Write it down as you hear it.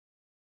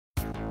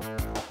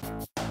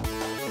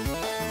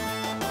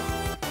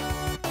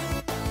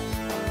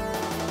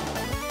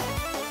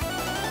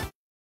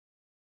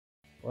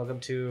Welcome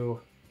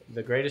to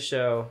the greatest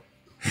show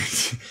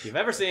you've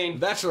ever seen.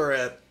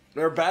 Bachelorette.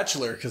 Or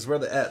Bachelor, because we're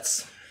the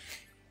Ets.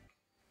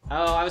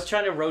 Oh, I was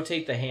trying to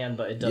rotate the hand,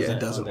 but it doesn't. Yeah, it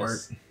doesn't work.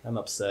 I'm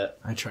upset.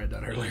 I tried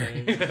that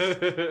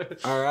earlier.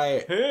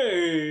 Alright.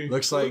 Hey!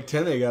 Looks like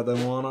Timmy got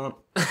them one on.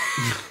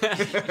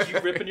 You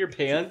ripping your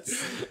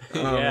pants?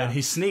 Oh, man,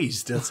 he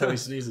sneezed. That's how he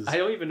sneezes. I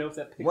don't even know if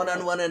that picture...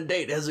 One-on-one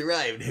date has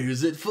arrived.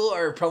 Who's it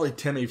for? Probably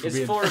Timmy for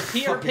being for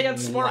Peter Pan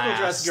Sparkle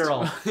Dress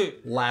Girl.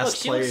 Last Look,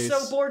 she place.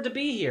 looks so bored to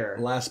be here.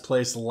 Last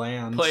place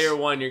lands. Player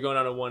 1, you're going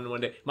on a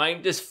one day.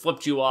 Mine just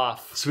flipped you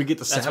off. So we get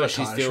the That's sabotage,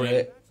 what she's doing.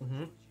 right?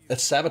 Mm-hmm.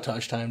 It's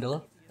sabotage time,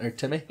 Dylan. Or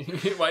Timmy.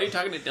 Why are you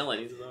talking to Dylan?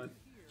 He's the one.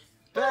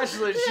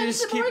 Bachelor,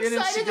 she's I'm more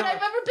excited than I've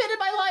ever been in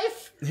my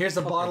life. Here's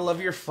a bottle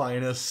of your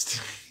finest.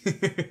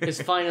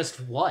 His finest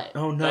what?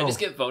 Oh, no. Did I just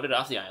get voted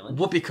off the island?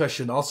 Whoopee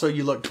cushion. Also,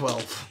 you look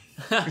 12.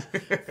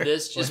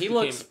 This just He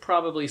became, looks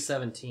probably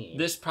 17.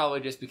 This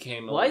probably just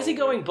became a Why is he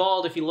little going weird.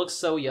 bald if he looks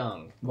so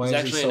young? Why He's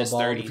is actually he in so his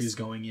bald 30s. if he's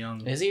going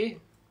young? Is he?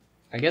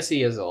 I guess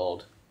he is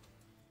old.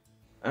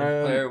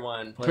 Player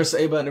 1. Press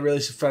the A button to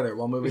release a feather.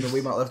 While moving the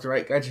Wiimote left to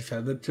right, guide your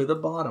feather to the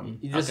bottom.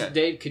 This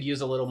date could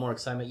use a little more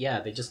excitement. Yeah,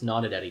 they just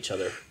nodded at each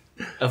other.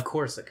 Of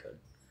course it could.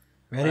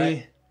 Ready?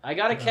 Right. I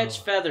gotta catch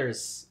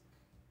feathers.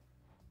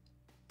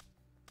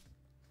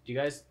 Do you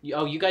guys...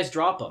 Oh, you guys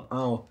drop them.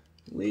 Oh.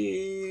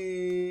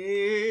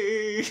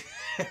 Lee.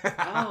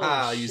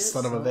 Oh, you shit,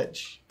 son of a son.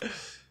 bitch.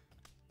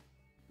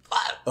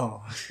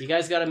 Oh. You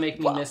guys gotta make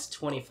me miss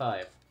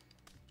 25.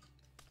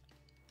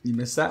 You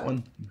missed that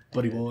one,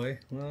 buddy boy.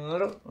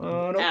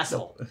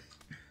 Asshole.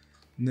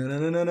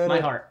 No. My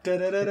heart.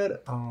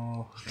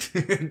 Oh.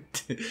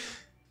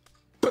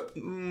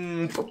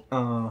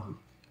 Oh.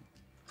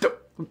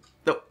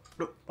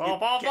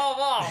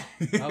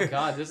 Oh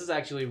god, this is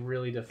actually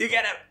really difficult. You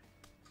get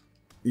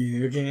it.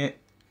 You can't.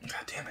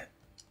 God damn it.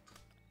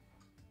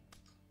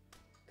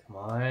 Come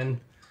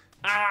on.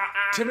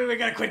 Timmy, we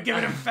gotta quit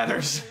giving him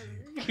feathers.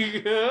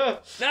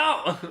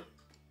 No!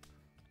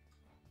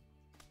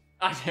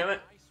 Ah, damn it.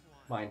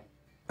 Mine.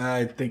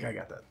 I think I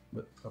got that,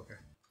 but okay.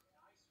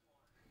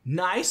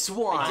 Nice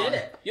one. I did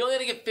it. You only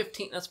had to get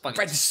 15. That's fucking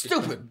Right,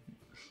 stupid.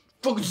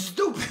 Fucking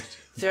stupid.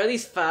 Throw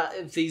these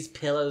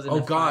pillows in Oh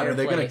the god, are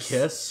they gonna fireplace.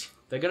 kiss?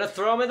 They're gonna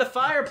throw them in the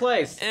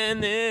fireplace.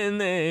 And then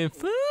they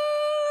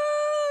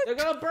They're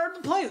gonna burn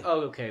the place.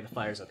 Oh, okay. The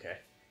fire's okay.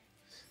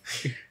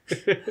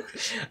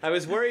 I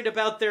was worried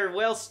about their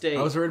well state.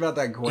 I was worried about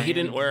that Gwen. He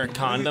didn't wear a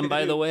condom,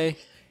 by the way. It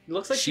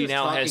looks like She was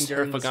now talking has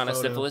during this herpagona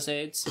photo. syphilis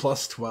AIDS.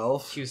 Plus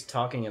 12. She was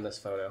talking in this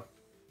photo.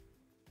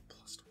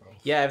 Plus 12.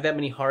 Yeah, I have that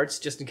many hearts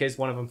just in case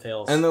one of them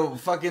fails. And the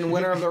fucking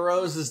winner of the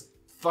rose is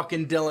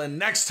fucking Dylan.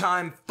 Next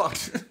time, fuck.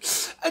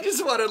 I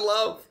just wanted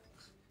love.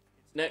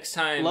 Next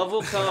time. Love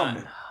will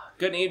come.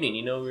 Good evening.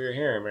 You know we were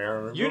here,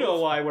 man. You know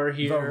why we're The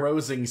here.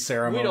 rosing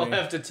ceremony. We don't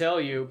have to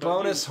tell you. But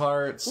Bonus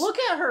hearts. Look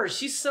at her.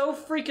 She's so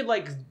freaking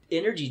like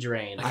energy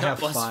drained. I have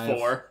Plus 5.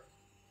 4.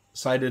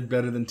 So I did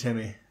better than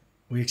Timmy.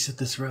 We accept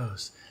this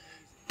rose.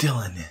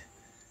 Dylan,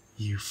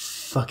 you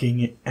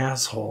fucking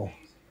asshole.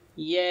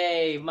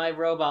 Yay! My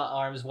robot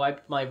arms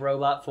wiped my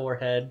robot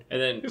forehead.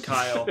 And then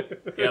Kyle.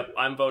 Yep,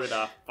 I'm voted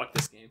off. Fuck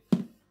this game.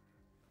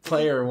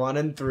 Player 1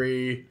 and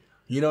 3.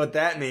 You know what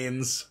that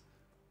means.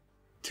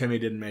 Timmy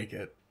didn't make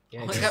it.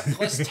 Yeah, I got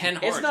plus 10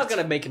 hearts. it's not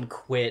gonna make him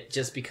quit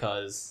just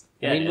because.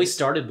 Yeah, I mean, it we is.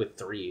 started with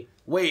 3.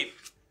 Wait,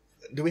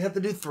 do we have to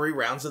do 3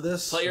 rounds of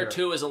this? Player Sure.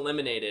 2 is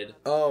eliminated.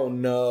 Oh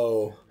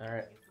no. All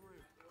right.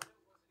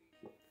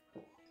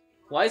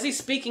 Why is he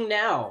speaking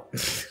now?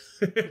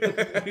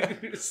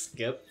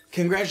 Skip.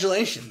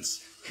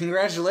 Congratulations.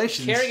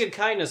 Congratulations. Caring and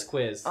kindness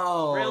quiz.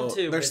 Oh, round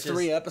 2. there's bitches.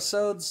 3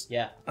 episodes?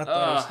 Yeah. I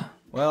thought it was-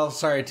 well,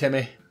 sorry,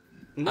 Timmy.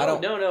 No,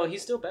 no,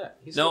 he's still back.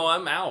 He's No, still...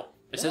 I'm out.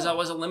 It says I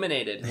was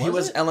eliminated. He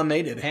was it?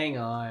 eliminated. Hang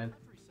on.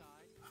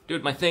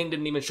 Dude, my thing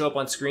didn't even show up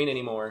on screen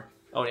anymore.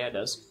 Oh, yeah, it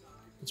does.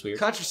 That's weird.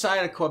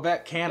 Countryside of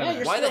Quebec, Canada. Yeah,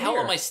 you're Why the still hell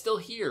here. am I still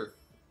here?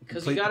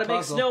 Because Complete we gotta the make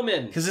puzzle.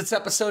 snowmen. Because it's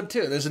episode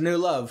 2. There's a new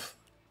love.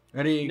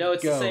 Ready? No,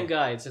 it's go. the same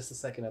guy. It's just the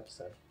second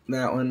episode.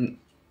 That one.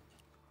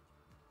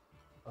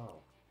 Oh.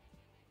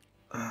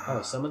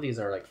 Oh, some of these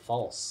are like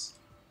false.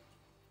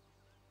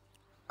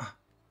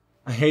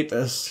 I hate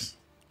this.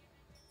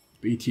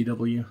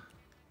 BTW.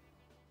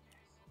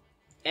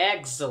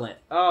 Excellent.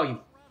 Oh, you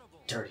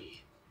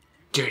dirty.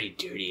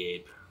 Dirty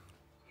ape.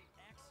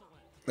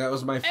 That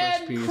was my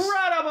first piece.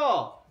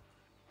 Incredible!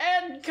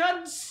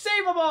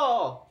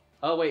 Inconceivable!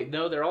 Oh, wait,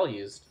 no, they're all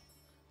used.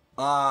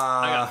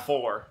 I got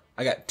 4.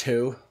 I got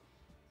 2.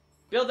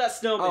 Build that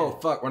snowman. Oh,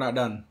 fuck, we're not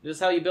done. This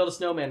is how you build a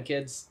snowman,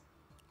 kids.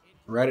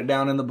 Write it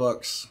down in the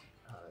books.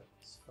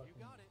 It's fucking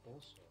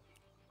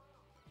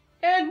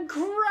bullshit.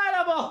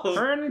 Incredible!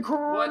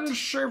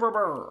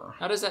 Inconceivable.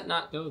 How does that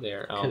not go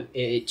there? Oh,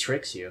 It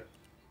tricks you.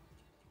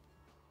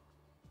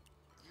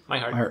 my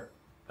heart. I hurt.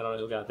 I don't know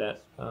who got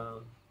that.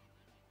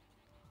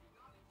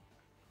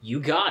 You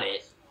got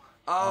it.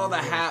 Oh, the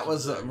hat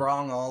was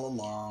wrong all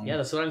along. Yeah,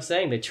 that's what I'm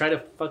saying. They try to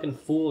fucking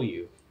fool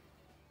you.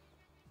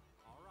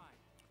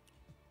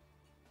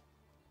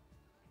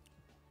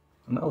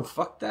 No,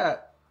 fuck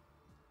that.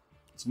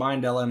 It's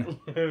mine, Dylan.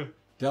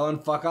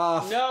 Dylan, fuck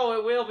off. No,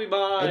 it will be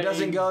mine. It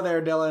doesn't go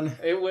there,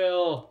 Dylan. It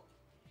will.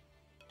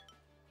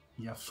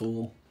 You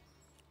fool.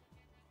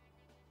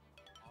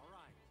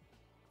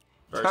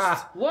 First.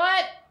 Ha!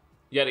 What?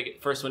 You gotta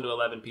get first one to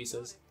 11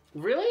 pieces.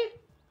 Really?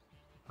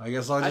 I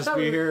guess I'll just thought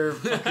be we- here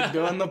fucking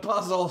doing the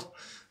puzzle.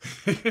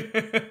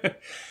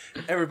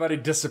 Everybody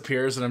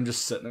disappears and I'm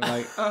just sitting there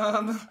like,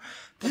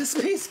 this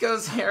piece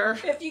goes here.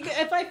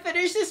 If I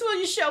finish this, will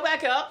you show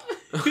back up?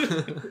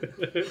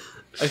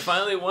 I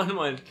finally won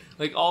one,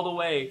 like all the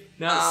way.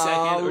 Now it's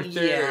second or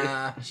third.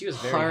 Yeah. She was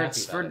very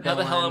Hearts happy for about it. How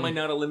the hell am Dylan. I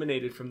not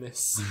eliminated from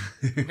this?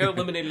 I got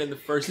eliminated in the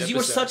first episode. Because you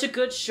were such a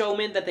good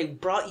showman that they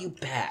brought you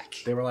back.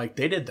 They were like,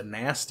 they did the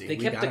nasty. They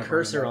We kept got the it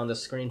cursor right. on the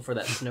screen for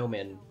that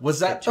snowman. Was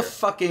that the picture.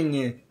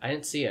 fucking I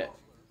didn't see it.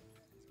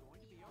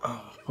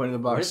 point of the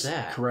box? What is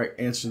that? Correct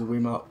answer to the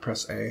Wiimote.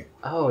 Press A.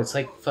 Oh, it's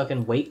like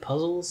fucking weight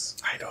puzzles.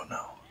 I don't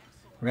know.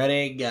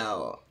 Ready,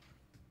 go.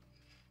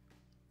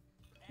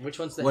 Which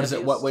one's the What is it?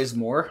 heaviest? What weighs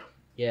more?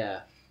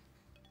 Yeah.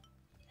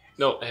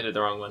 No, I hit the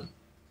wrong one.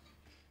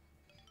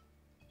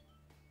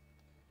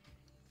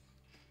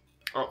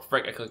 Oh,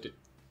 frick, I clicked it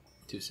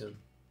too soon.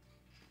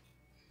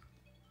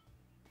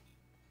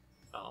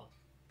 Oh.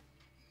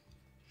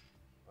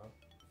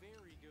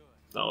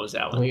 Oh, it was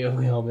that one. We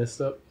all messed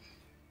up.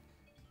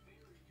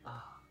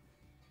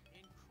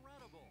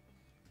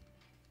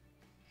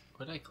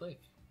 What did I click?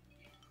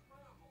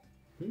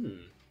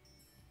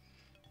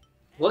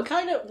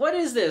 What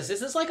is this? Is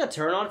this like a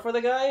turn on for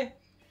the guy?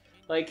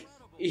 Like,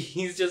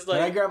 he's just When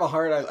I like... grab a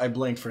heart, I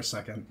blinked for a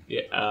second.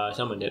 Yeah,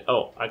 someone did.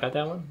 Oh, I got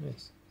that one?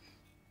 Nice.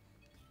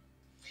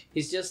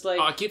 He's just like...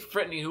 Oh, I keep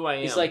threatening who I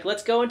am. He's like,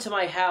 let's go into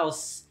my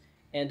house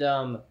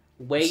and,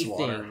 weigh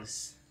Slaughter.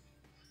 things.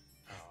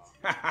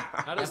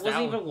 How does That that wasn't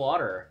one... even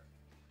water.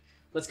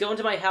 Let's go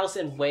into my house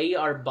and weigh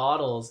our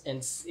bottles,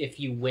 and if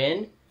you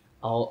win,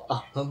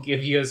 I'll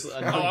give you a...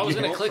 Oh, I was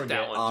gonna don't click forget.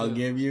 that one. I'll too.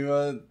 give you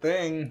a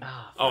thing.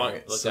 Ah, Oh,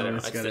 Alright, look so at it.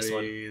 it's It's gonna this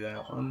one. be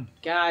that one.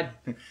 God.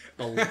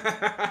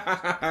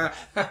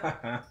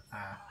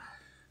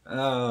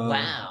 Oh.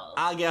 Wow.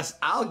 I guess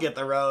I'll get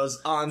the rose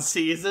on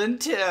season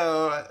 2.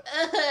 What's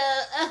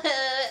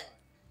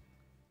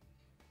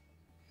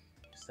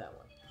that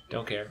one?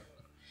 Don't care.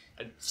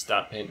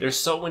 Stop paying. There's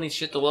so many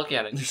shit to look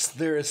at.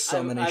 There is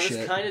so many I was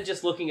shit. kind of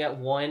just looking at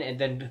one and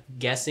then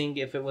guessing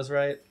if it was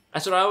right.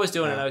 That's what I was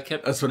doing, and I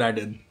kept... That's what I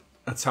did.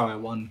 That's how I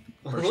won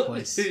first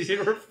place.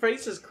 Your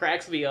face just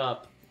cracks me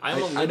up. I'm I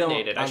don't-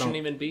 eliminated. I I shouldn't don't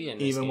even be in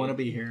this Even game. want to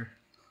be here.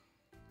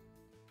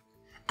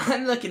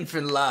 I'm looking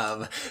for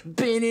love. My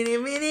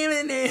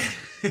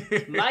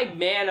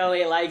man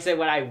only likes it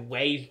when I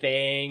weigh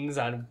things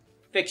on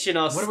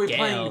fictional What are we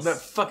playing? scales. That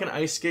fucking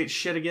ice skate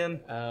shit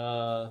again?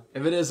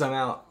 If it is, I'm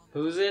out.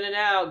 Who's in and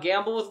out?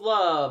 Gamble with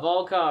love.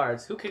 All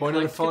cards. Who can Point at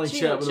the collect falling Cucino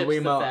chat with a chips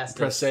the Wiimote. fastest?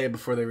 Press A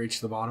before they reach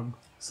the bottom.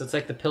 So it's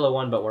like the pillow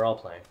one, but we're all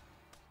playing.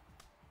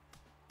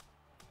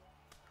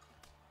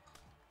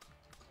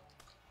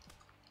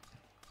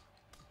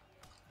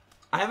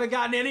 I haven't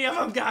gotten any of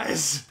them,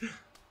 guys.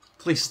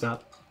 Please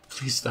stop.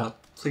 Please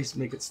stop. Please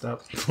make it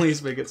stop.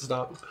 Please make it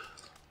stop.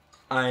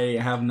 I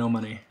have no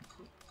money.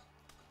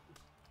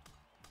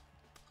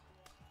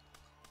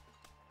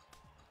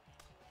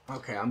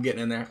 Okay, I'm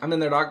getting in there. I'm in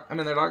there, dog. I'm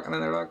in there, dog. I'm in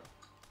there, dog.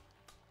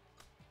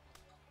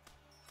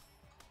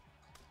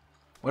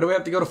 Why do we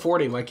have to go to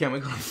 40? Why can't we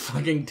go to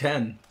fucking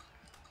 10?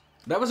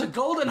 That was a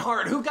golden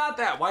heart. Who got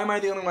that? Why am I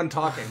the only one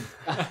talking?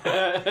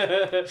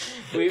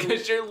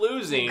 Because you're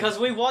losing. Because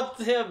we want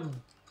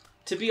him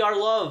to be our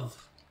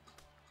love.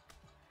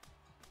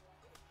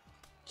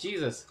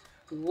 Jesus.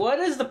 What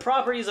is the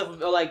properties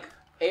of, like,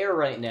 air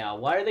right now?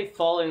 Why are they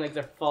falling like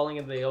they're falling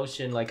in the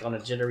ocean, like, on a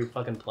jittery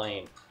fucking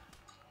plane?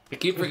 I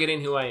keep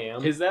forgetting who I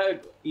am. Is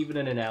that even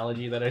an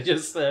analogy that I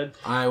just said?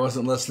 I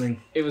wasn't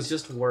listening. It was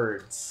just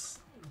words.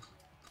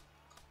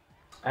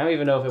 I don't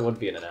even know if it would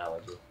be an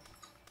analogy.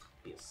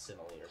 Be a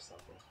simile or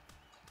something.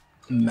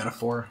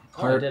 Metaphor.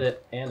 Oh, I Heart. did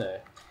it, and I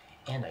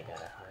got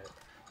a heart.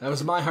 That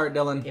was my heart,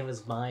 Dylan. It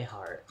was my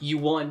heart. You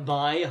won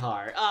my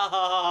heart.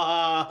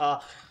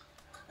 Ah!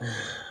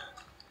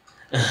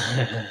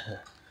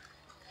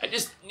 I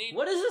just need...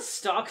 What is this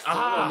stock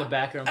photo in the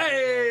background?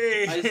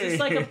 Hey! Is this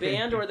like a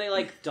band, or are they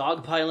like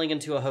dogpiling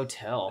into a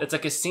hotel? It's a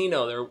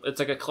casino. It's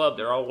like a club.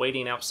 They're all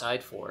waiting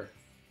outside for.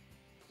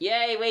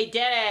 Yay, we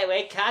did it!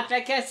 We caught the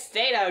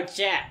casino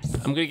chips!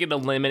 I'm gonna get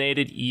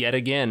eliminated yet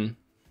again.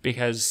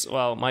 Because,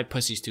 well, my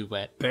pussy's too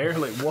wet.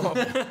 Barely. Whoa.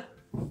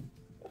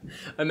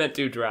 I meant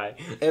too dry.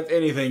 If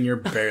anything, you're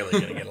barely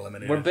gonna get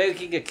eliminated. We're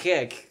baking a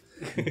kick.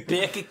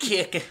 Bake a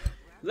kick.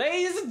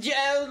 Ladies and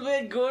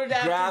gentlemen, good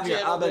Grab afternoon,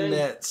 your oven gentlemen.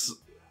 mitts.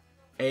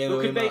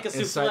 Who can make a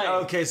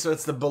souffle? Okay, so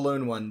it's the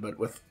balloon one, but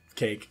with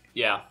cake.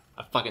 Yeah,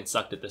 I fucking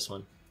sucked at this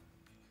one.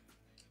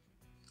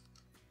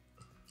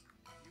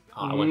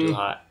 Oh, I went too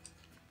hot.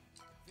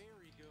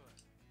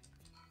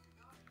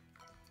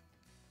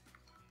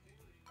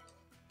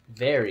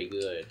 Very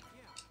good.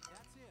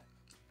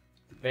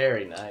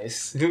 Very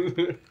nice.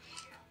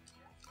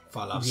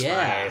 Fall off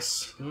Yeah.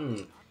 spice.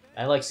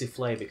 I like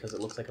souffle because it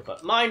looks like a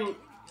butt. Mine!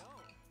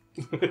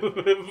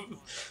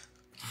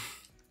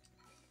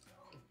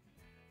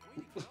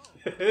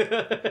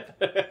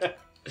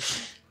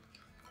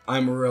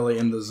 I'm really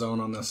in the zone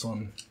on this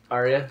one.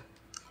 Are you?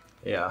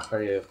 Yeah.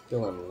 Are you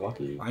feeling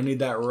lucky? I need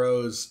that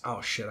rose.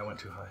 Oh shit, I went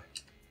too high.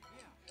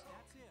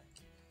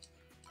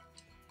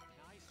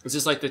 Is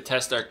this like to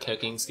test our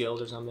cooking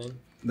skills or something?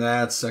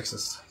 That's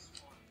sexist.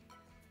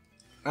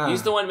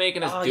 He's the one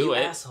making us do you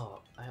it.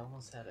 asshole. I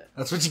almost had it.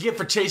 That's what you get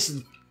for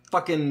chasing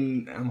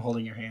fucking... I'm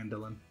holding your hand,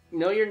 Dylan.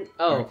 No, you're...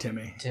 Oh. Or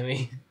Timmy.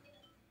 Timmy.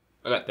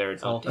 I got third.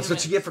 Oh, That's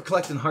what you get for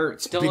collecting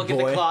hearts, Don't big look boy.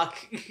 at the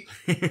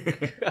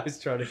clock. I was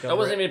trying to cover I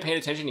wasn't it. even paying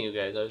attention to you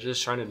guys. I was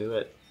just trying to do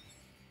it.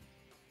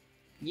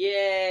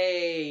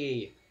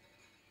 Yay!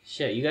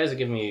 Shit, you guys are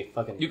giving me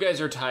fucking... You guys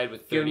are tied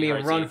with 30 giving me a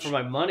hearts run each. for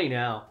my money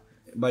now.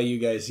 By you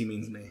guys, he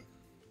means me.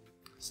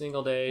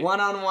 Single day.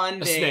 One-on-one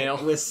A date snail.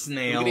 with We could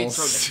snails.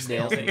 throw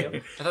snails at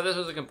you. I thought this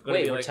was going to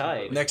Wait, be we're like...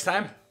 tied. Next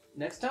time?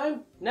 Next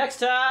time? Next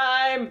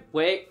time!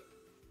 Wait.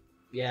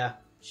 Yeah,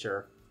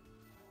 sure.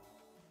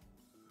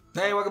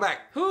 Hey, welcome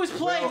back. Who's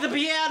playing the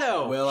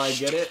piano? Will I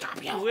get it?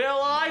 Will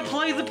I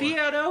play the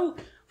piano?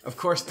 Of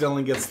course,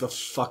 Dylan gets the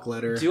fuck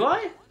letter. Do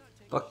I?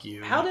 Fuck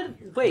you. How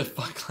did... Wait,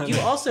 fuck you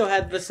also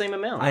had the same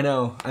amount. I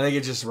know. I think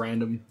it's just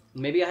random.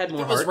 Maybe I had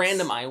more If it was hearts.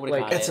 random, I would've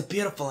got It's a it.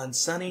 beautiful and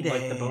sunny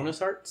day. Like the bonus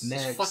hearts?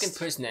 Next. Just fucking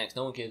push next.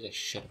 No one gives a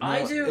shit.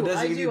 I No, do, it doesn't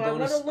I give you do. I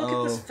want to bonus- look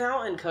at this oh.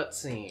 fountain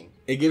cutscene.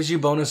 It gives you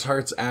bonus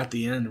hearts at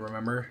the end,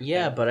 remember?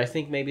 Yeah, but I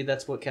think maybe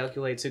that's what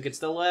calculates who gets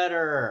the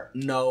letter.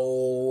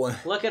 No.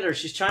 Look at her.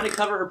 She's trying to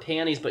cover her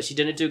panties, but she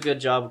didn't do a good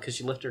job because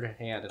she lifted her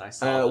hand, and I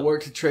saw them.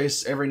 Work to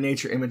trace every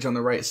nature image on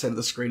the right side of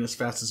the screen as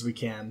fast as we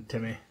can,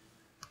 Timmy.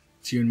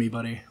 It's you and me,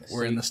 buddy.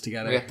 We're in this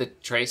together. We have to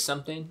trace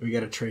something? We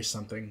gotta trace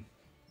something.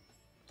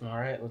 All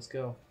right, let's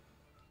go.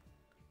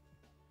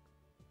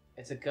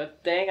 It's a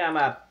good thing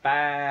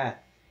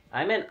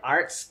I'm in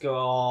art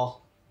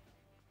school.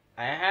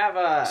 I have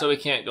a... So we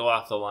can't go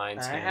off the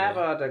lines. I can have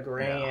we? a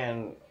degree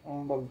in...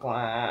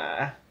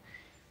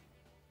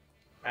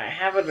 I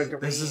have a degree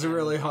This is in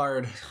really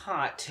hard.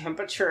 hot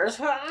temperatures.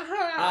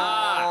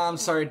 I'm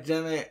sorry,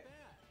 damn it.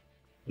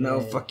 No,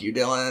 fuck you,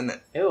 Dylan.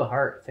 Ew,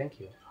 heart. Thank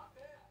you.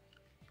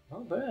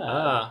 Not bad.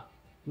 Ah.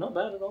 Not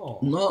bad at all.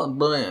 Not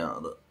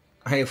bad.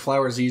 Hey,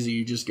 flower's easy.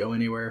 You just go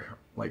anywhere.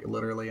 Like,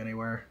 literally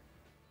anywhere.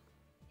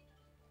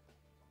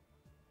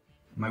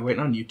 Am I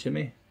waiting on you,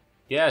 Timmy?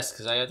 Yes,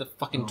 because I have the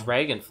fucking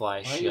dragonfly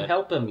Why shit. don't you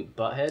help him, you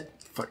butthead?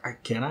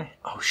 Fuck, can I?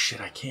 Oh shit,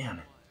 I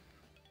can.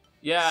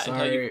 Yeah,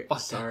 until you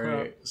Sorry,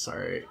 fuck up.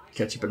 sorry.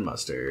 Ketchup and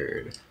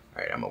mustard.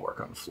 Alright, I'm gonna work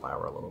on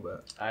flour a little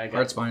bit. I got...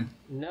 Heart's fine.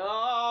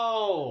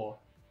 No!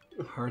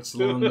 Hearts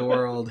along the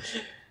world.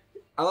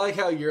 I like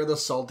how you're the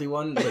salty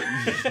one,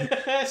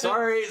 but...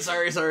 sorry,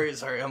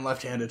 I'm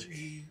left-handed.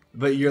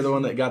 But you're the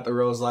one that got the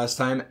rose last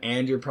time,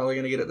 and you're probably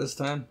gonna get it this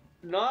time?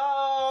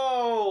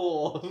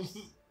 No!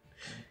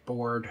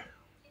 Bored.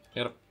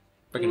 You got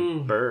a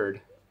freaking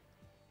bird.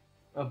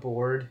 A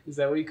board? Is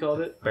that what you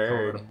called it? I call it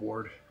Bird. a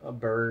board. A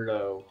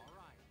birdo.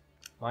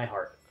 My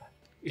heart.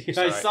 I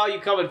Sorry. saw you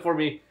coming for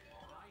me,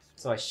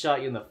 so I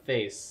shot you in the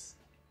face.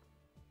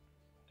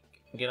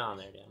 Get on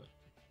there, damn it.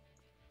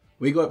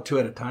 We go up 2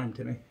 at a time,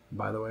 Timmy,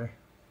 by the way.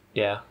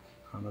 Yeah.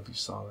 I don't know if you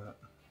saw that.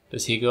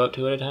 Does he go up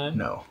 2 at a time?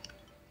 No.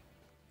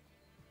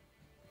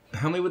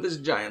 Help me with this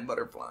giant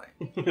butterfly.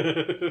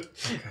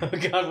 Oh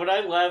god, when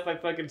I laugh, I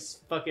fucking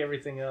fuck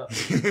everything up.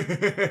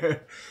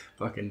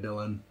 Fucking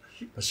Dylan.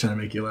 I was trying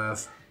to make you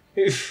laugh.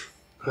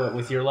 What,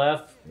 with your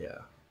laugh? Yeah.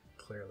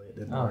 Clearly it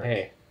didn't Oh, work.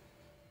 hey.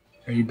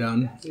 Are you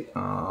done?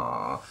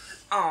 Aww.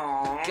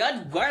 Aww.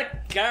 Good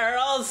work,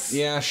 girls!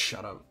 Yeah,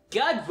 shut up.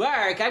 Good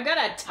work! I'm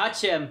gonna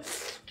touch him!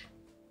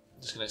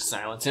 Just gonna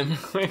silence him.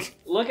 Like,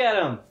 Look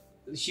at him!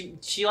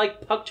 She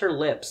like pucked her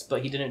lips,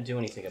 but he didn't do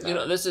anything about you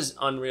know, it. this is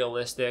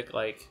unrealistic.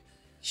 Like,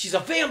 She's a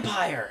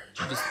vampire!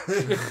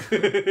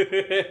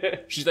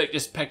 she's like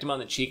just pecked him on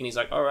the cheek, and he's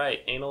like, "All right,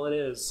 anal it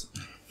is."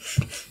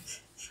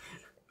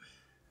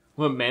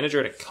 I'm a manager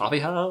at a coffee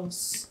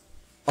house.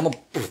 I'm a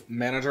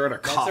manager at a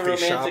That's coffee a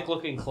romantic shop.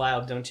 looking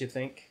cloud, don't you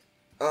think?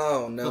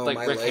 Oh no, Looked like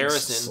my Rick legs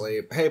Harrison.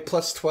 sleep. Hey,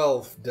 plus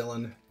 12,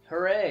 Dylan.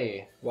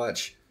 Hooray!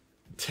 Watch.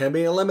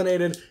 Timmy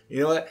eliminated.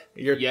 You know what?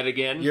 Yet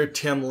again, You're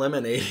Tim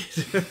eliminated.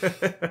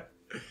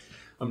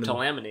 I'm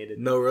laminated.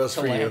 No rose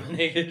for you.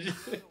 Laminated.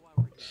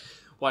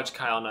 Watch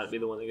Kyle not be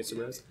the one that gets the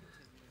rose.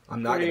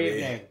 I'm not Good gonna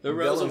evening. be. The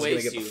rose Dylan's gonna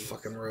awaits get you. the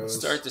fucking rose.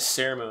 Start the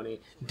ceremony.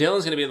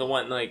 Dylan's gonna be the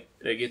one like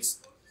that gets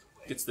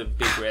the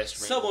big rest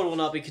ring. Someone will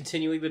not be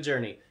continuing the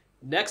journey.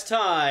 Next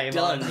time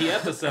on the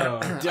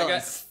episode. I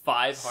got 5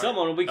 hearts.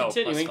 Someone will be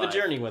continuing the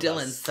journey with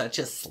us. such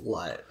a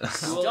slut.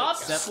 Stop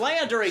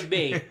slandering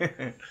me!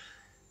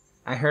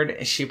 I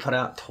heard she put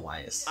out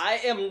twice. I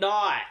am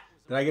not.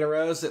 Did I get a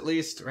rose at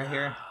least? Right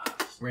here?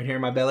 Right here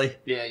in my belly?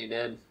 Yeah, you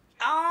did.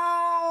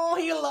 Oh,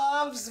 he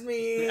loves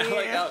me. I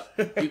like how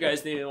you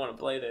guys didn't even want to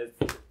play this.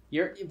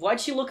 Why'd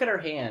she look at her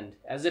hand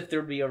as if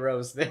there'd be a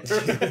rose there?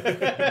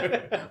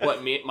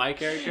 What, me, my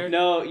character?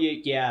 No,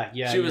 yeah.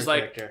 She was your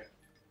like, character.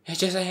 It's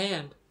just a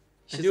hand. I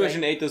She's knew I like,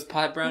 shouldn't have ate those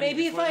pot brownies.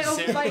 maybe if before I the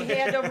open my ceremony."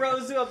 hand, a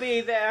rose will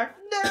be there.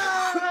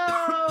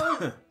 No!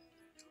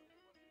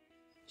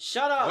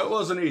 Shut up. That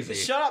wasn't easy.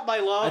 Shut up, my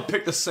love. I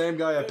picked the same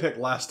guy I picked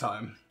last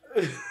time.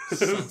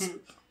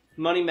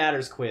 Money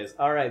matters quiz.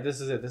 All right,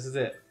 this is it. This is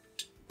it.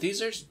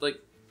 These are like.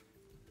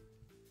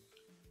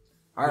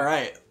 All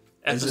right.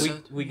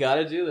 We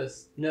gotta do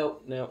this. No,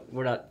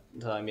 we're not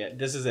time yet.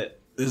 This is it.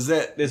 This is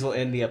it. This will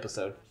end the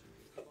episode.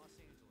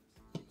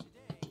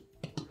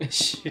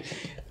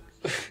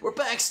 We're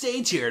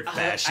backstage here at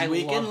Fashion I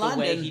Week love in the London.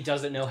 way he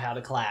doesn't know how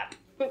to clap.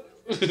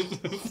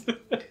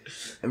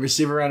 And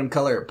receive a random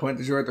color. Point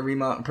the drawer at the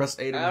remote and press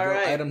A to reveal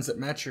right. items that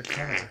match your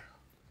color.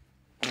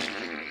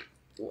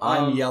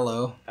 I'm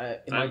yellow. Am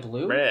I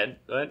blue? Red.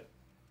 What?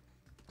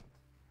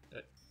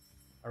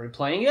 Are we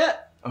playing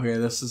yet? Okay,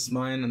 this is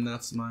mine and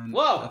that's mine.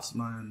 Whoa! That's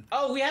mine.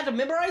 Oh, we had to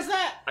memorize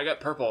that? I got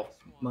purple.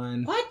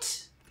 Mine.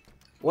 What?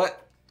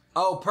 What?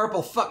 Oh,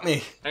 purple. Fuck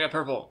me. I got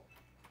purple.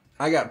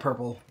 I got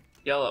purple.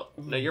 Yellow.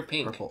 No, you're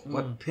pink. Purple.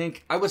 What?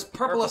 Pink? I was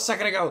purple a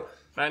second ago.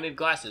 I need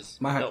glasses.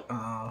 My. No.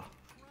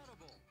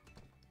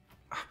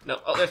 No.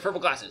 Oh, there's purple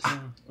glasses.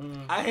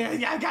 I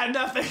got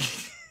nothing.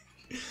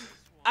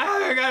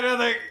 I got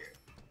nothing.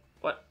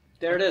 What?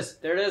 There it is.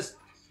 There it is.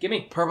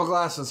 Gimme. Purple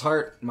glasses.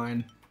 Heart.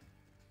 Mine.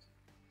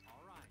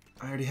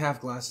 I already have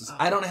glasses.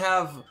 I don't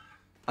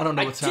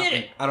know what's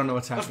happening. I don't know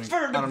what's happening.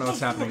 I don't know what's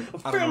happening.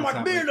 I feel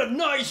like being a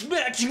nice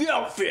matching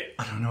outfit.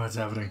 I don't know what's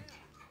happening.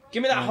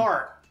 Give me that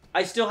heart.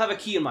 I still have a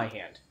key in my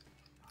hand.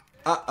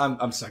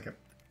 I'm second.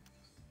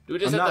 Do we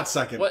just I'm have not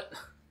second. What?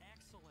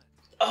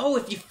 Oh,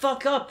 if you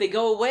fuck up, they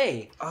go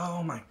away.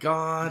 Oh my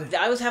god.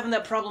 I was having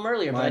that problem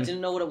earlier, but I Mine.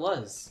 didn't know what it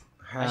was.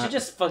 Hat. I should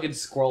just fucking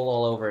scroll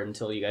all over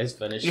until you guys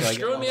finish. You're so I get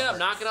screwing all me the up.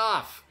 Knock it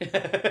off.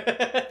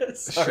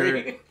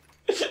 Sorry.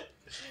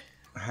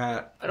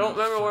 Hat. I don't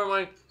remember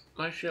where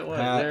my shit was.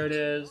 Hat. There it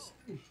is.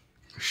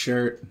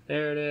 Shirt.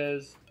 There it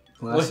is.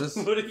 Glasses.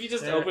 What if you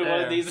just There, open one of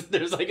there. these and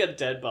there's like a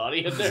dead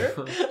body in there?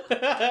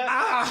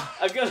 Ah!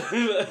 I'm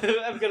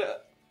gonna.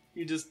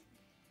 You just.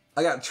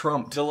 I got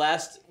trumped. The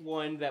last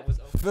one that was.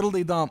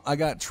 Fiddly dump. I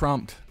got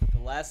trumped. The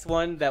last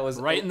one that was.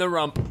 Right in the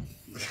rump.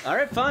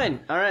 Alright, fine.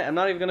 Alright, I'm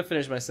not even gonna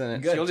finish my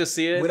sentence. Good. You'll just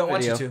see it. We in don't the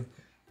want you video. to.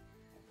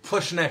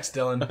 Push next,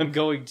 Dylan. I'm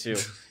going to.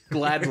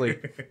 Gladly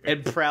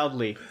and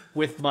proudly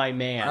with my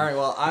man. All right.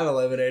 Well, I'm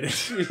eliminated.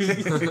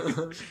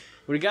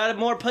 We got a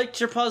more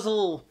picture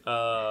puzzle.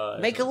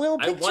 Make a little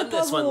I picture won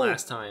this one puzzle.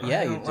 last time. Yeah,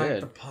 I you don't like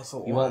did. the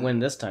puzzle You one. won't win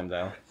this time,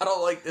 though. I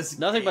don't like this.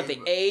 Nothing but the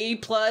game.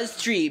 A+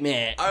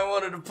 treatment. I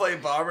wanted to play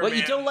Bomberman. What,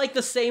 you don't like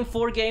the same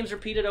 4 games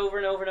repeated over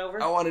and over and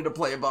over? I wanted to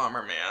play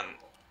Bomberman.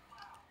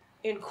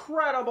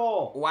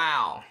 Incredible!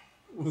 Wow.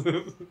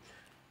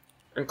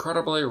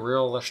 Incredibly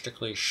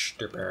realistically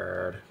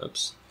stupid.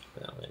 Oops.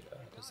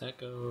 Does that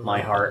go? My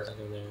heart. Does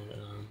that go there?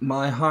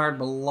 My heart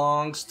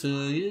belongs to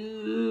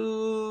you.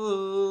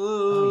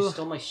 Oh, you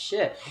stole my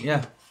shit.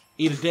 Yeah.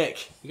 Eat a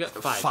dick. You got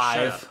 5.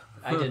 Five. Shut up.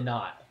 I did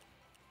not.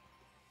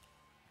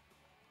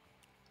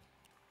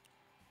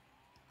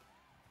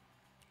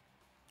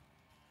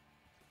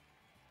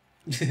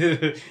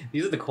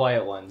 These are the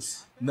quiet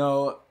ones.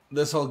 No,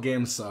 this whole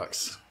game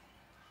sucks.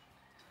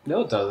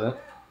 No, it doesn't.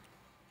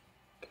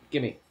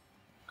 Gimme.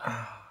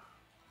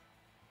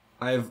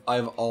 I've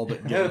all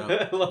but given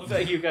up. I love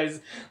that you guys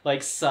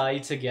like sigh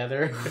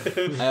together.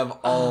 I have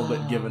all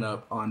but given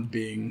up on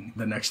being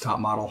the next top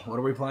model. What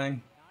are we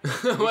playing?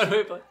 What do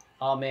we play?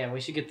 Oh man, we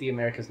should get the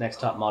America's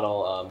Next Top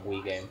Model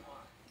Wii game.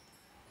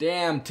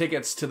 Damn,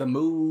 tickets to the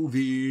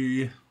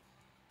movie.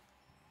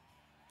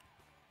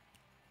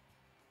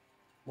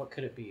 What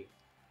could it be?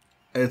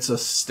 It's a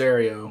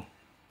stereo.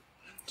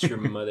 It's your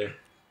mother.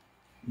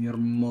 Your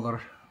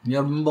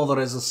mother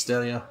is a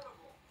stereo.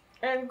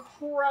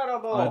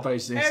 Incredible! I thought you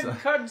said so.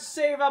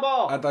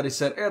 Inconceivable! I thought he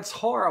said, it's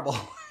horrible.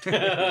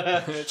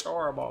 It's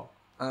horrible.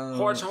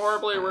 It's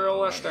horribly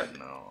realistic.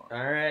 No.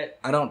 Alright.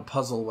 I don't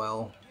puzzle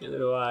well. Neither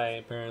do I,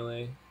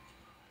 apparently.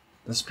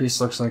 This piece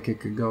looks like it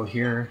could go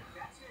here.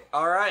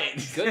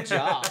 Alright. Good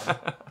job.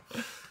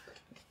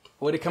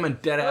 Way to come in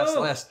dead ass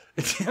Oh. last.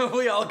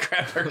 We all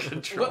grabbed our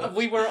control.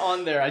 We were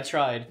on there, I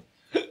tried.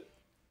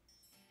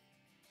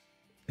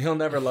 He'll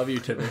never love you,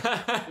 Timmy.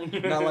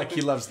 Not like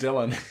he loves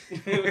Dylan.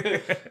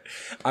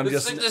 I'm This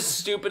just is like the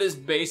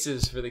stupidest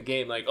basis for the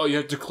game. Like, oh, you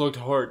have to collect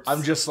hearts.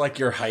 I'm just like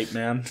your hype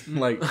man.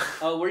 Like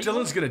Oh, were you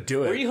Dylan's gonna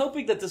do it. Were you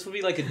hoping that this would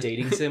be like a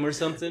dating sim or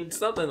something?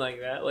 something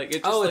like that. Like,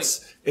 it just Oh, like,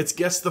 it's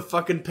guess the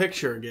fucking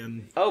picture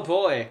again. Oh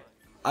boy.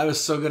 I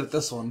was so good at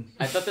this one.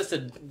 I thought this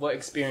said what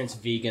experience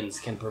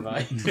vegans can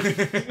provide.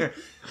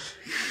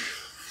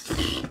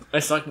 I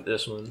sucked at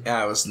this one.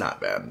 Yeah, it was not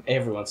bad.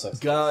 Everyone sucks.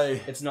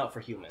 Guy, It's not for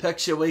humans.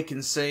 picture we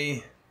can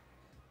see.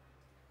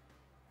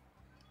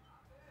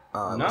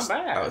 Not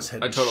bad. I was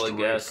heading I totally straight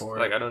guessed. for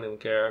Like, it. I don't even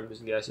care. I'm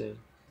just guessing.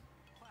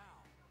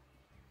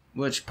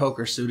 Which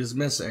poker suit is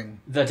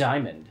missing? The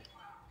diamond.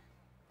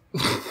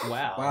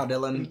 Wow. Wow,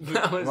 Dylan.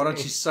 That was Why don't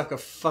me. you suck a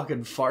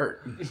fucking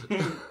fart?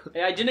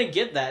 Hey, I didn't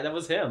get that. That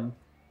was him.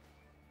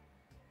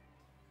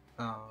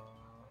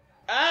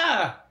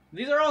 Ah!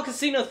 These are all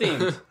casino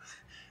themes.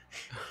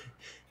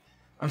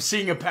 I'm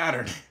seeing a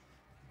pattern.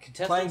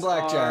 Contestants Playing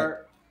blackjack.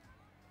 are-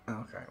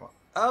 Okay, well.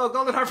 Oh,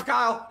 golden heart for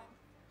Kyle.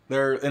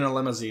 They're in a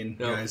limousine,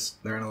 No. guys.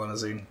 They're in a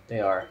limousine. They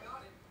are.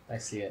 I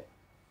see it.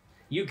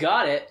 You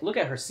got it. Look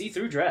at her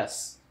see-through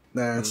dress.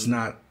 That's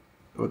not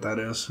what that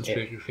is. It's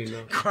bigger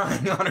female.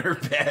 Crying on her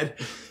bed.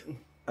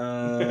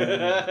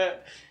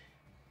 Oh,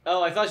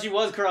 I thought she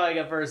was crying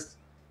at first.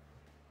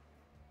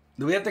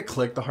 Do we have to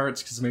click the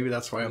hearts? Because maybe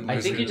that's why I'm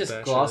I think you just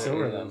gloss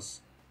over them.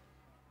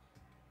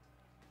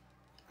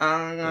 In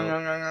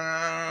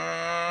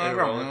a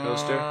roller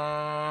coaster.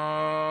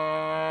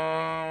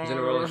 He's in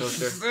a roller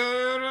coaster.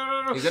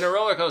 He's in a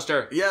roller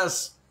coaster.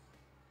 Yes.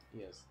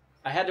 Yes.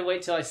 I had to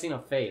wait till I seen a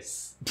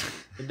face.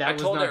 That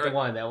was told not her- the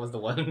one. That was the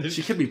one.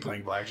 She could be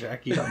playing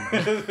blackjack. You don't know.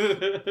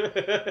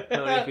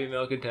 How many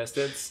female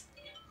contestants?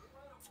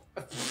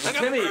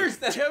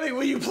 Timmy,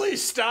 will you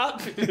please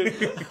stop?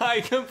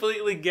 I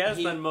completely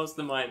guessed on most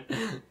of mine.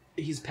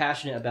 He's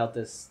passionate about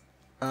this.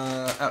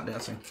 Out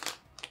dancing.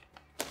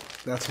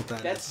 That's what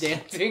That's is.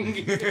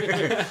 dancing.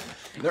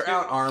 They're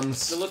out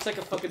arms. It looks like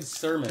a fucking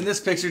sermon. In this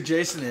picture,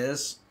 Jason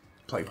is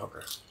playing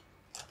poker.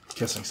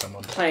 Kissing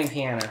someone. Playing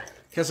piano.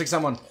 Kissing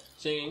someone.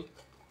 Singing.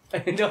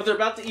 No, they're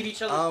about to eat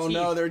each other's Oh teeth.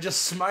 no, they're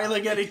just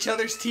smiling at each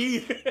other's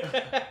teeth.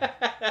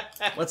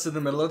 What's in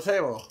the middle of the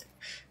table?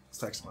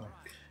 Sex money.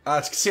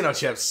 It's casino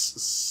chips.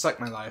 Suck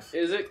my life.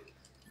 Is it?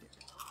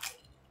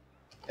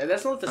 And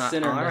that's not the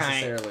sinner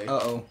necessarily.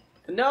 Uh-oh.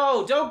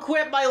 No, don't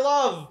quit my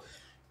love!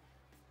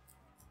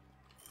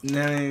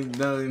 9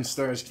 million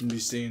stars can be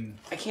seen.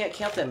 I can't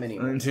count that many.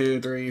 1, 2,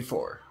 3,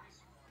 4.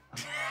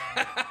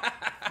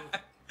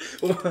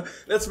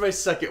 That's my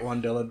second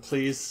one, Dylan,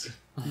 please.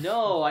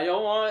 No, I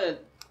don't want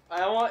it. I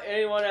don't want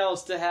anyone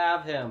else to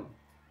have him.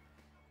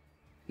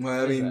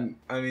 Well,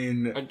 I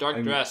mean... A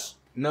dark dress.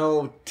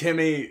 No,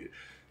 Timmy.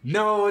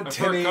 No, A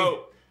Timmy. fur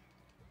coat.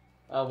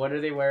 What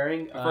are they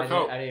wearing? Fur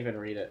coat. I didn't even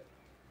read it.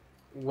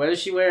 What is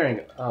she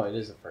wearing? Oh, it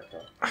is a fur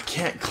coat. I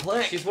can't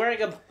click. She's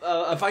wearing a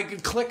If I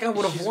could click, I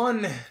would have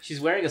won.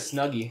 She's wearing a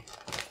Snuggie.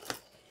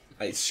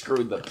 I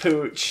screwed the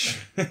pooch.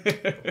 Do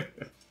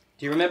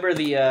you remember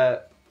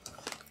the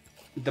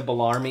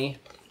Blarmy?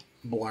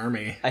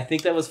 Blarmy. I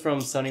think that was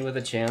from Sunny with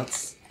a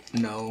Chance.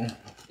 No.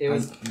 It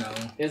was No.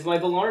 It was my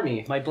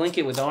Blarmy, my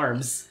blanket with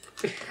arms.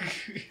 Is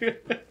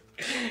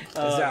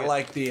that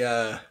like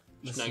the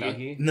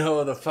Snuggie?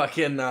 No, the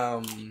fucking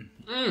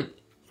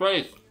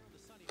Right.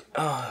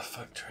 Oh,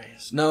 fuck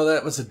Trace. No,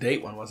 that was a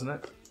date one, wasn't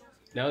it?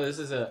 No, this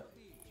is a.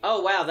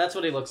 Oh wow, that's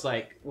what he looks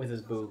like with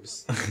his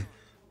boobs.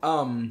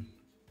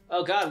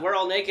 Oh god, we're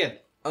all naked.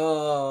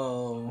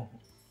 Oh,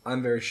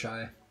 I'm very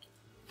shy.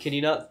 Can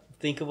you not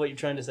think of what you're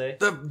trying to say?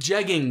 The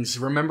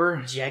jeggings, remember?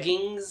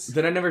 Jeggings?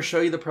 Did I never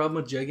show you the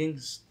problem with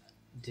jeggings?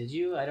 Did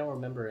you? I don't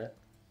remember it.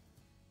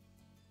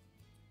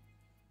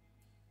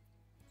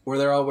 Where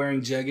they're all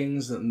wearing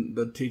jeggings and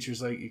the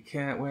teacher's like, you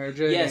can't wear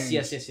jeggings.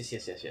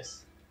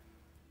 Yes.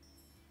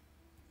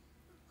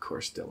 Of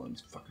course,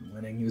 Dylan's fucking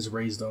winning. He was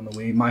raised on the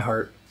Wii. My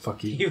heart,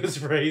 fuck you. He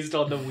was raised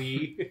on the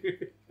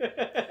Wii.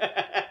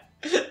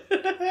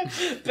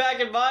 Back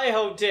in my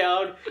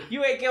hometown,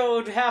 you ain't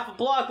going half a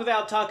block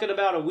without talking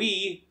about a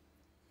Wii.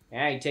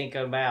 I ain't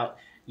thinking about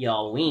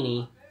y'all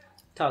weenie.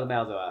 Talk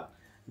about the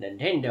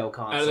Nintendo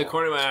console. Out of the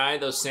corner of my eye,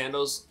 those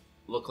sandals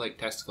look like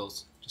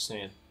testicles. Just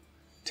saying.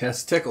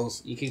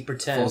 Testicles. You can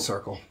pretend. Full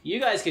circle. You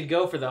guys could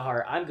go for the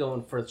heart. I'm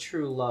going for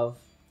true love.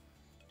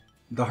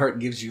 The heart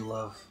gives you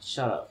love.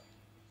 Shut up.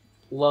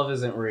 Love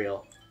isn't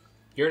real.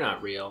 You're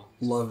not real.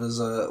 Love is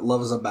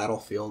a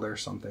battlefield or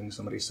something.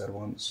 Somebody said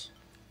once.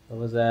 What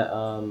was that?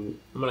 I'm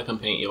gonna come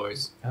paint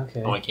yours.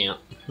 Okay. Oh, I can't.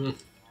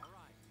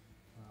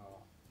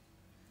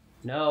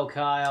 No,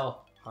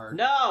 Kyle. Heart.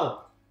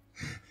 No!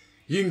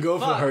 You can go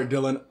for the Fuck. heart,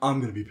 Dylan. I'm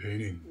gonna be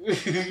painting.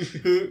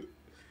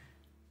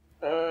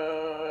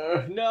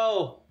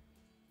 No.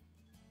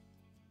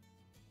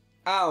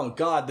 Oh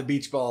God, the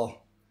beach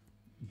ball.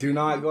 Do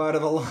not go out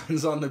of the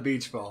lines on the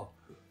beach ball.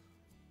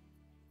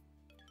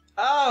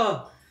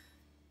 Oh!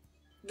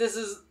 This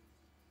is...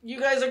 You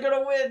guys are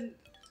gonna win!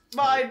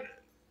 Mine!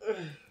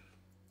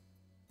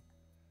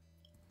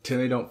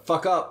 Timmy, don't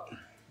fuck up.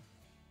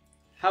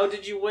 How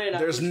did you win?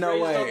 There's I was no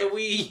raised way. on the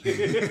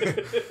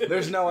Wii.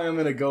 There's no way I'm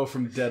gonna go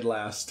from dead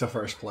last to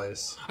first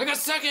place. I got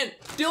second!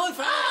 Dylan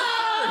found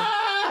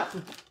Ah!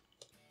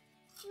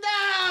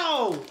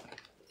 No!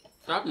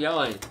 Stop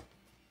yelling.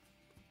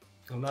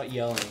 I'm not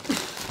yelling.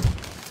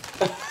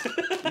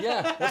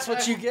 Yeah, that's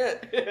what you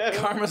get.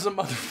 Karma's a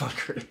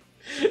motherfucker.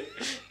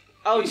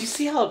 Oh, did you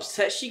see how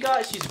upset she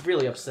got? She's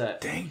really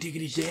upset. Dang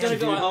diggity She's damn, gonna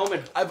go dude. home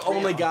and... I've read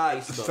only on got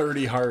Facebook.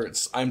 30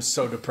 hearts. I'm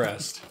so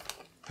depressed.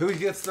 Who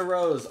gets the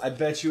rose? I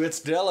bet you it's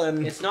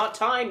Dylan. It's not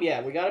time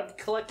yet. We gotta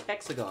collect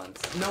hexagons.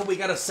 No, we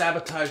gotta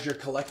sabotage your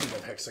collecting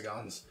of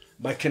hexagons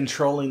by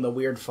controlling the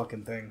weird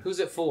fucking thing. Who's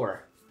it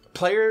for?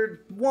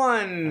 Player I'm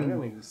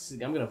 1.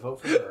 gonna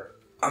vote for her.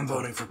 I'm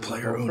voting for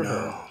player Vote for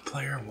uno.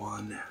 Player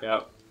 1.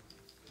 Yep.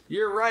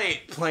 You're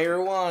right,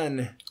 player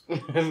 1.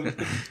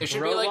 It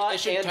should Robot be like... It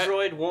should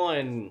Android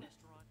 1.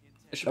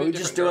 it should Are be we a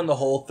just different doing girl. the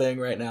whole thing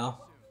right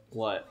now?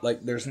 What?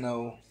 Like, there's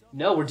no...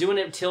 No, we're doing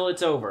it till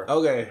it's over.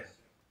 Okay,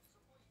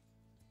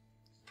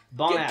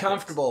 Bon get Appetit.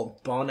 comfortable.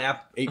 Bon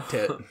app 8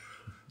 tit.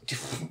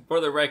 For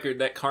the record,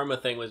 that karma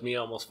thing was me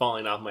almost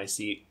falling off my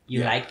seat.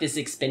 You like this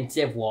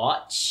expensive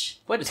watch?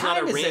 What It's time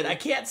not a is ring. it? I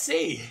can't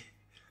see.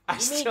 I You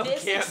still make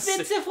this can't see.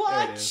 expensive There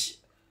it watch? is.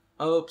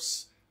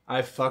 Oops.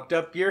 I fucked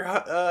up your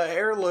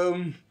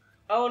heirloom.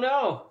 Oh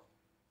no!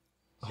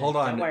 Hold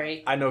on. Don't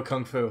worry. I know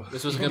Kung Fu.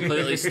 This was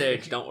completely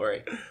staged, don't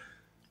worry.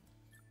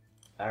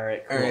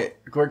 Alright, cool. Alright,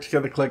 work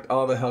together, collect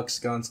all the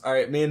hexagons.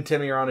 Alright, me and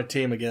Timmy are on a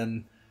team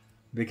again.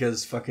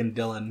 Because fucking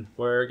Dylan.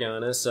 We're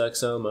gonna suck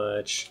so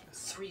much.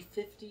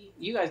 350?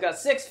 You guys got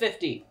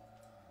 650!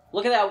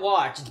 Look at that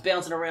watch, it's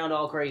bouncing around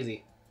all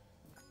crazy.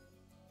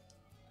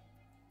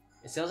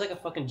 It sounds like a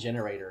fucking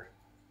generator.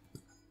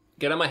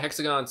 Get on my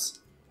hexagons.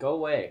 Go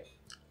away.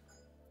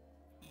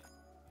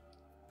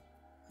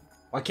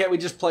 Why can't we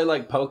just play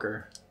like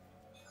poker?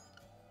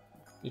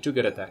 You're too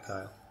good at that,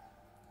 Kyle.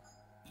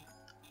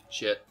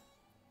 Shit.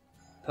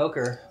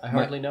 Poker, I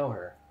hardly know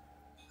her.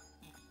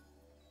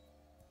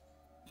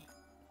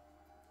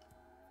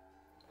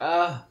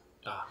 Ah,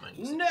 my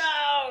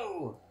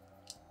No!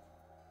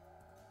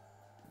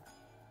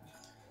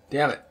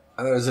 Damn it.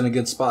 I thought it was in a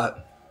good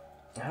spot.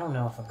 I don't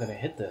know if I'm gonna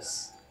hit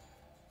this.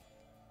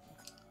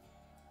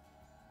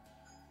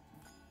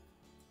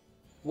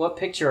 What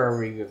picture are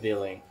we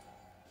revealing?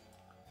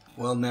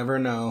 We'll never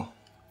know.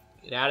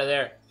 Get out of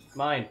there.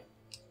 Mine.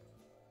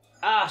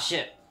 Ah,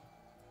 shit.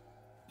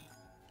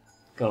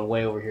 Going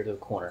way over here to the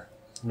corner.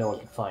 No one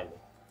can find me.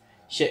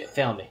 Shit, it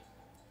found me.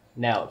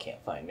 Now it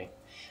can't find me.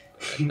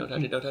 Don't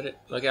touch it, don't touch it.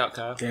 Look out,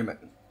 Kyle. Damn it.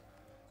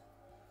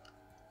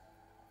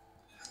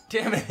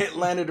 Damn it, it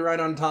landed right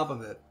on top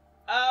of it.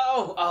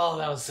 Oh! Oh,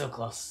 that was so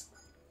close.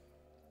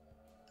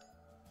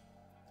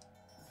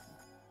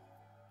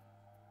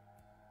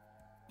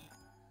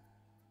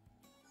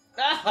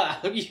 Ah!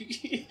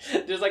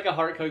 There's like a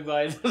heart coming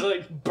by. There's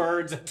like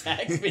birds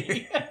attack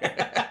me.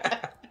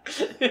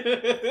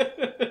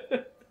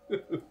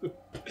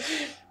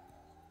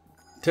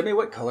 Timmy,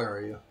 what color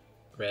are you?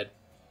 Red.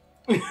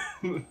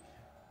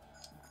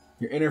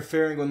 You're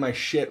interfering with my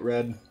shit,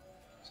 Red.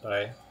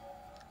 Sorry.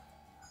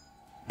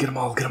 Get them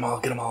all, get them all,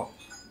 get them all.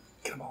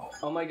 Get them all.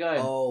 Oh my god.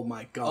 Oh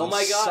my god. Oh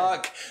my God.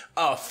 Suck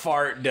a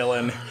fart,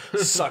 Dylan.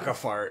 Suck a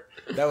fart.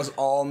 That was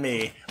all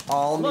me.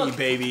 All me, Look,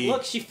 baby.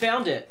 Look, she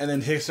found it. And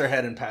then hits her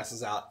head and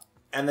passes out.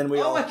 And then we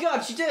all... Oh my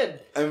god, she did.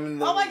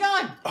 And then, Oh my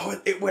god. Oh,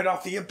 it went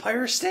off the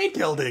Empire State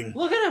Building.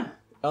 Look at him.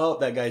 Oh,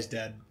 that guy's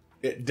dead.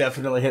 It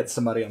definitely hit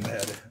somebody on the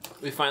head.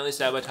 We finally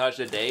sabotaged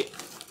a date.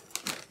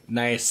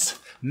 Nice.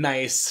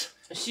 Nice.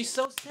 She's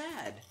so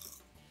sad.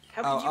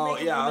 How could you Oh,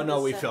 make a yeah, I woman know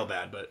this we sad? feel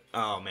bad, but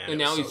oh man. And it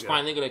now was so he's good.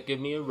 finally gonna give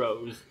me a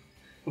rose.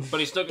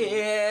 But he's still gonna,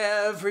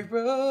 Every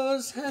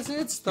rose has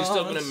its thorns. he's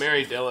still gonna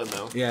marry Dylan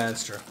though. Yeah,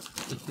 that's true.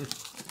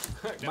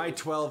 My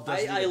 12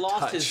 doesn't I even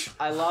lost touch.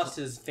 I lost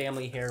his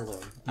family heirloom.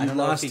 I You don't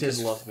know lost if he his-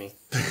 could love me.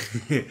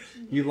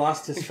 You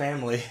lost his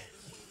family.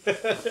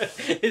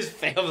 His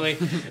family.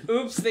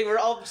 Oops, they were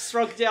all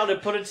shrunk down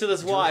and put into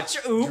this watch.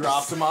 Oops.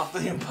 Dropped him off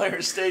the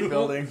Empire State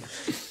Building.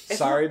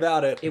 Sorry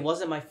about it. It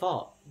wasn't my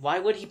fault. Why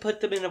would he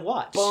put them in a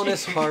watch?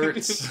 Bonus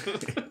hearts.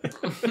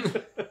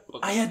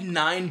 I had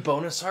 9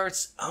 bonus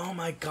hearts. Oh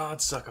my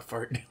god, suck a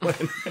fart,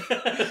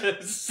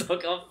 Dylan.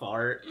 Suck a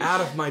fart.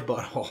 Out of my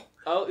butthole.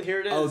 Oh, here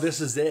it is. Oh, this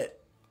is it.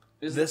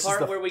 This this is is the part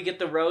the- where we get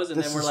the rose and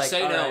this then we're is- like,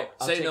 Say all no. right,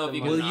 I'll Say take no the if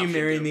you money. Will an you option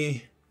marry to.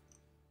 me,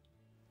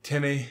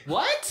 Timmy?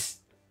 What?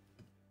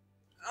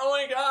 Oh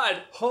my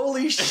god!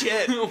 Holy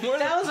shit.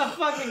 That was a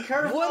fucking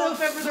curve. What a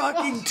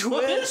fucking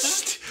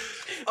twist.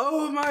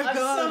 Oh my I'm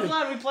god. so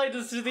glad we played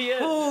this to the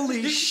end.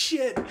 Holy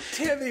shit.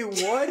 Timmy,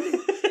 what?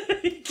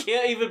 He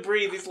can't even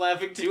breathe. He's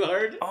laughing too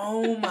hard.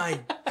 Oh my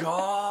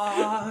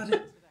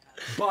god.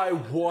 By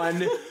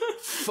 1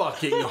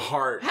 fucking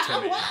heart,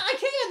 Timmy. I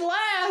can't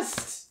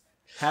last.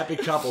 Happy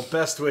couple,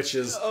 best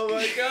wishes. Oh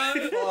my god!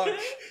 Fuck.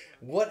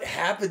 What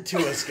happened to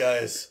us,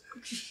 guys?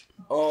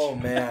 Oh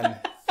man.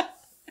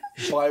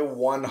 By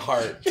 1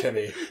 heart,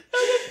 Timmy.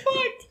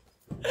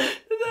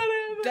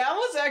 That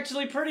was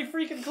actually pretty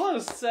freaking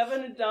close.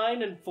 7 and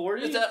 9 and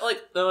 40. Is that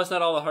like that was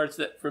not all the hearts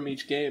that from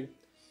each game?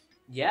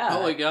 Yeah.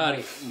 Oh my god.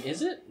 Wait,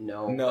 is it?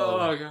 No. No.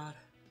 Oh god.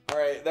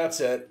 Alright, that's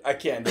it. I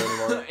can't do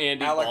anymore.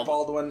 Andy Alec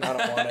Baldwin, I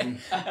don't want him.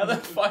 How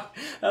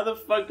the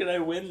fuck did I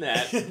win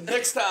that?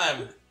 Next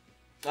time.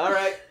 All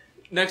right.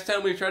 Next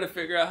time we try to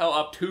figure out how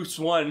obtuse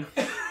won.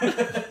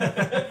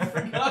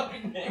 Forgot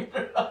your name.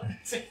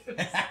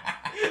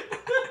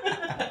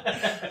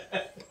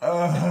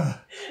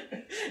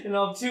 An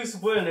obtuse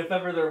win, if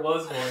ever there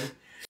was one.